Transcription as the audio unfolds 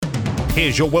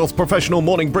Here's your Wealth Professional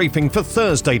morning briefing for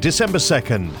Thursday, December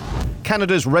 2nd.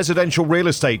 Canada's residential real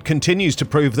estate continues to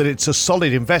prove that it's a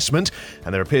solid investment,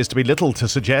 and there appears to be little to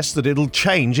suggest that it'll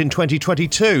change in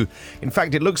 2022. In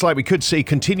fact, it looks like we could see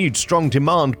continued strong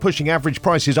demand, pushing average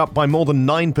prices up by more than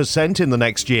 9% in the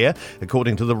next year,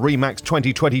 according to the RE/MAX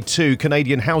 2022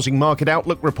 Canadian Housing Market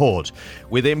Outlook report.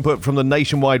 With input from the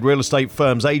nationwide real estate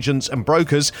firms, agents and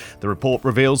brokers, the report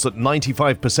reveals that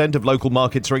 95% of local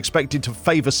markets are expected to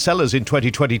favour sellers in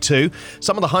 2022.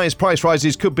 Some of the highest price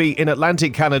rises could be in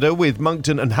Atlantic Canada, with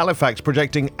Moncton and Halifax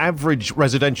projecting average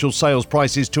residential sales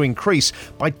prices to increase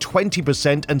by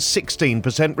 20% and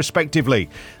 16% respectively.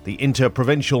 The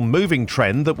interprovincial moving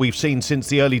trend that we've seen since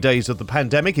the early days of the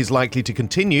pandemic is likely to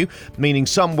continue, meaning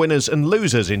some winners and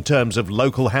losers in terms of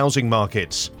local housing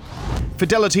markets.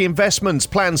 Fidelity Investments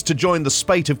plans to join the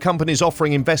spate of companies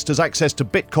offering investors access to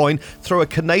Bitcoin through a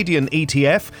Canadian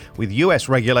ETF, with US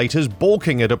regulators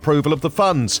balking at approval of the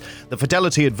funds. The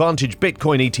Fidelity Advantage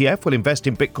Bitcoin ETF will invest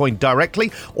in Bitcoin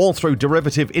directly or through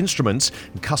derivative instruments,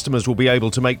 and customers will be able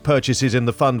to make purchases in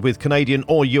the fund with Canadian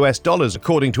or US dollars,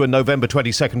 according to a November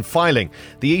 22nd filing.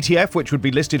 The ETF, which would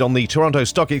be listed on the Toronto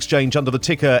Stock Exchange under the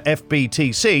ticker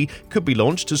FBTC, could be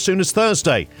launched as soon as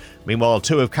Thursday. Meanwhile,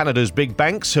 two of Canada's big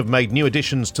banks have made new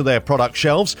additions to their product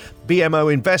shelves.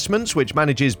 BMO Investments, which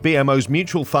manages BMO's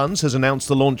mutual funds, has announced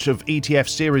the launch of ETF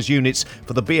series units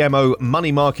for the BMO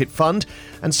Money Market Fund,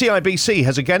 and CIBC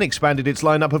has again expanded its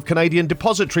lineup of Canadian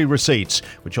depository receipts,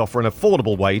 which offer an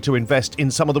affordable way to invest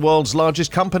in some of the world's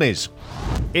largest companies.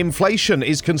 Inflation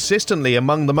is consistently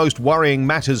among the most worrying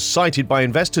matters cited by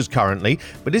investors currently,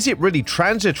 but is it really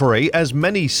transitory, as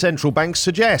many central banks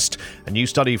suggest? A new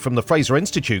study from the Fraser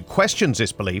Institute questions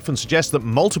this belief and suggests that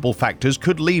multiple factors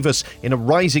could leave us in a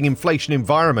rising inflation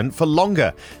environment for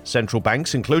longer. Central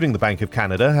banks, including the Bank of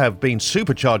Canada, have been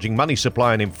supercharging money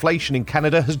supply, and inflation in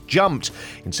Canada has jumped.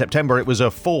 In September, it was a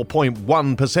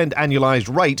 4.1%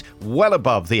 annualized rate, well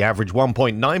above the average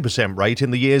 1.9% rate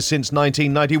in the years since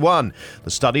 1991.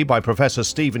 The study by Professor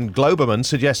Stephen Globerman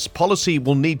suggests policy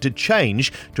will need to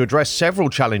change to address several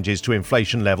challenges to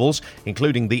inflation levels,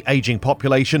 including the aging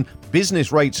population,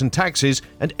 business rates and taxes,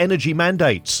 and energy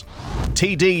mandates.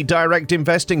 TD Direct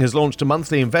Investing has launched a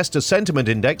monthly investor sentiment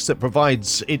index that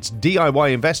provides its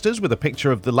DIY investors with a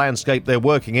picture of the landscape they're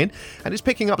working in, and is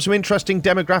picking up some interesting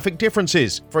demographic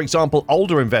differences. For example,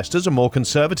 older investors are more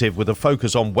conservative with a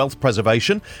focus on wealth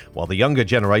preservation, while the younger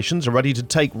generations are ready to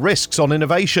take risks on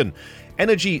innovation.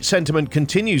 Energy sentiment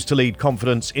continues to lead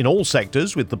confidence in all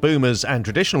sectors, with the boomers and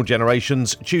traditional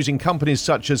generations choosing companies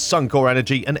such as Suncor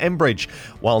Energy and Enbridge,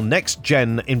 while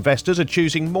next-gen investors are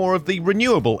choosing more of the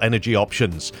renewable energy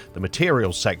options. The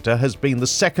materials sector has been the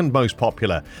second most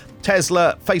popular.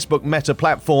 Tesla, Facebook Meta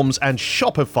platforms and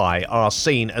Shopify are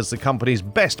seen as the companies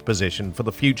best positioned for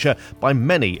the future by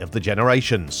many of the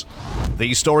generations.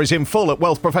 These stories in full at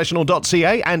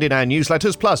WealthProfessional.ca and in our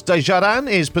newsletters. Plus, Desjardins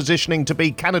is positioning to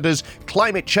be Canada's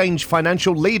climate change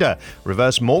financial leader.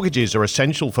 Reverse mortgages are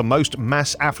essential for most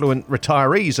mass affluent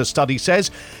retirees, a study says.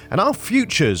 And are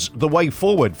futures the way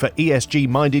forward for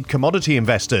ESG-minded commodity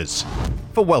investors?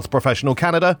 For Wealth Professional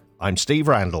Canada, I'm Steve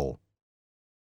Randall.